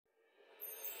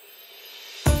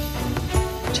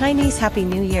Chinese Happy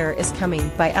New Year is Coming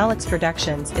by Alex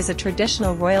Productions is a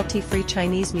traditional royalty-free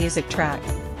Chinese music track,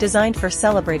 designed for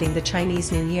celebrating the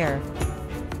Chinese New Year.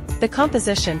 The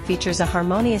composition features a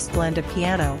harmonious blend of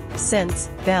piano, synths,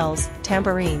 bells,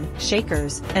 tambourine,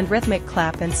 shakers, and rhythmic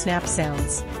clap and snap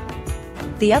sounds.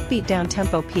 The upbeat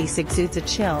down-tempo piece exudes a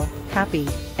chill, happy,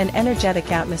 and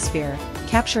energetic atmosphere,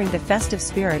 capturing the festive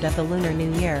spirit of the Lunar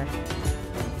New Year.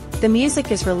 The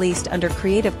music is released under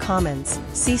Creative Commons,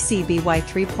 CC BY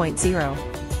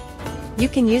 3.0. You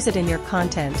can use it in your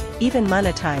content, even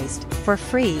monetized, for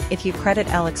free if you credit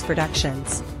Alex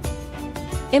Productions.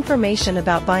 Information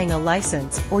about buying a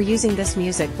license or using this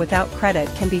music without credit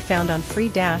can be found on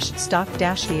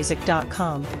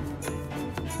free-stock-music.com.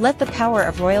 Let the power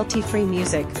of royalty-free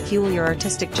music fuel your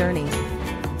artistic journey.